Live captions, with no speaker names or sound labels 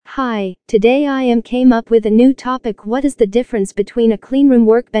Hi, today I came up with a new topic. What is the difference between a cleanroom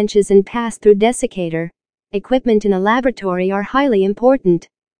workbenches and pass-through desiccator? Equipment in a laboratory are highly important.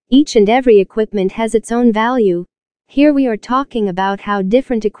 Each and every equipment has its own value. Here we are talking about how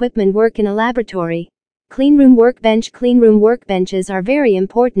different equipment work in a laboratory. Cleanroom workbenches are very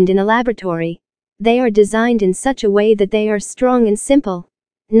important in a laboratory. They are designed in such a way that they are strong and simple.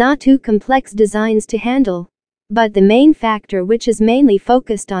 Not too complex designs to handle. But the main factor which is mainly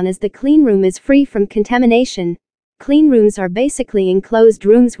focused on is the cleanroom is free from contamination. Cleanrooms are basically enclosed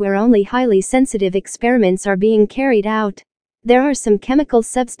rooms where only highly sensitive experiments are being carried out. There are some chemical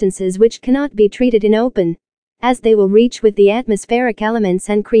substances which cannot be treated in open, as they will reach with the atmospheric elements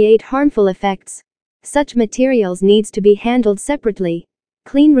and create harmful effects. Such materials needs to be handled separately.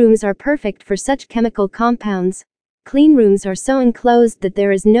 Cleanrooms are perfect for such chemical compounds. Cleanrooms are so enclosed that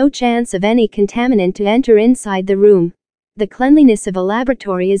there is no chance of any contaminant to enter inside the room. The cleanliness of a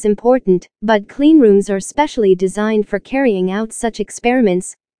laboratory is important, but cleanrooms are specially designed for carrying out such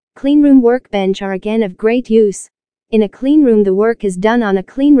experiments. Cleanroom workbench are again of great use. In a cleanroom the work is done on a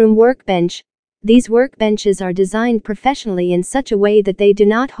cleanroom workbench. These workbenches are designed professionally in such a way that they do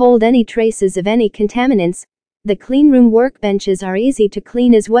not hold any traces of any contaminants. The cleanroom workbenches are easy to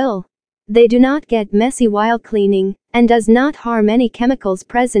clean as well. They do not get messy while cleaning, and does not harm any chemicals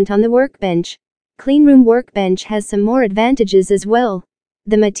present on the workbench. Cleanroom workbench has some more advantages as well.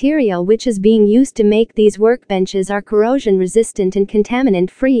 The material which is being used to make these workbenches are corrosion resistant and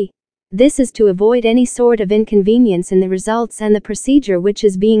contaminant free. This is to avoid any sort of inconvenience in the results and the procedure which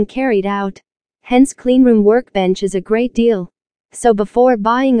is being carried out. Hence cleanroom workbench is a great deal. So before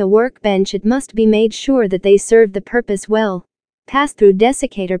buying a workbench it must be made sure that they serve the purpose well. Pass-through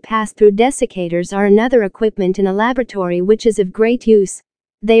desiccator. Pass-through desiccators are another equipment in a laboratory which is of great use.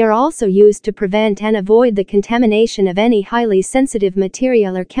 They are also used to prevent and avoid the contamination of any highly sensitive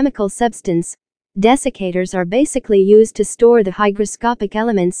material or chemical substance. Desiccators are basically used to store the hygroscopic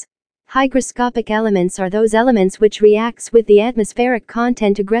elements. Hygroscopic elements are those elements which reacts with the atmospheric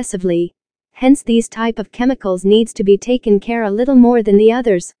content aggressively. Hence these type of chemicals needs to be taken care a little more than the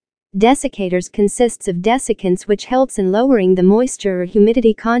others. Desiccators consists of desiccants which helps in lowering the moisture or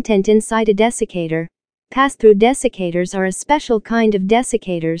humidity content inside a desiccator. Pass-through desiccators are a special kind of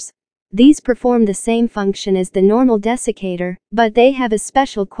desiccators. These perform the same function as the normal desiccator, but they have a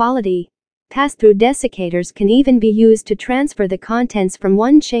special quality. Pass-through desiccators can even be used to transfer the contents from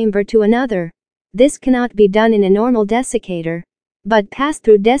one chamber to another. This cannot be done in a normal desiccator. But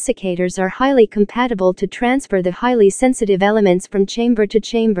pass-through desiccators are highly compatible to transfer the highly sensitive elements from chamber to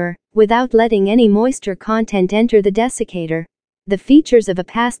chamber, without letting any moisture content enter the desiccator. The features of a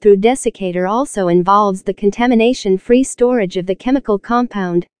pass-through desiccator also involves the contamination-free storage of the chemical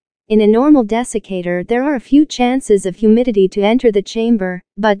compound. In a normal desiccator there are a few chances of humidity to enter the chamber,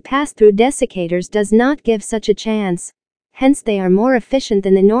 but pass-through desiccators does not give such a chance. Hence they are more efficient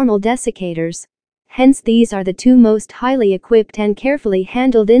than the normal desiccators. Hence these are the two most highly equipped and carefully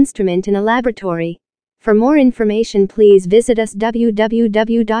handled instrument in a laboratory. For more information please visit us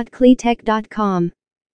www.cleatech.com.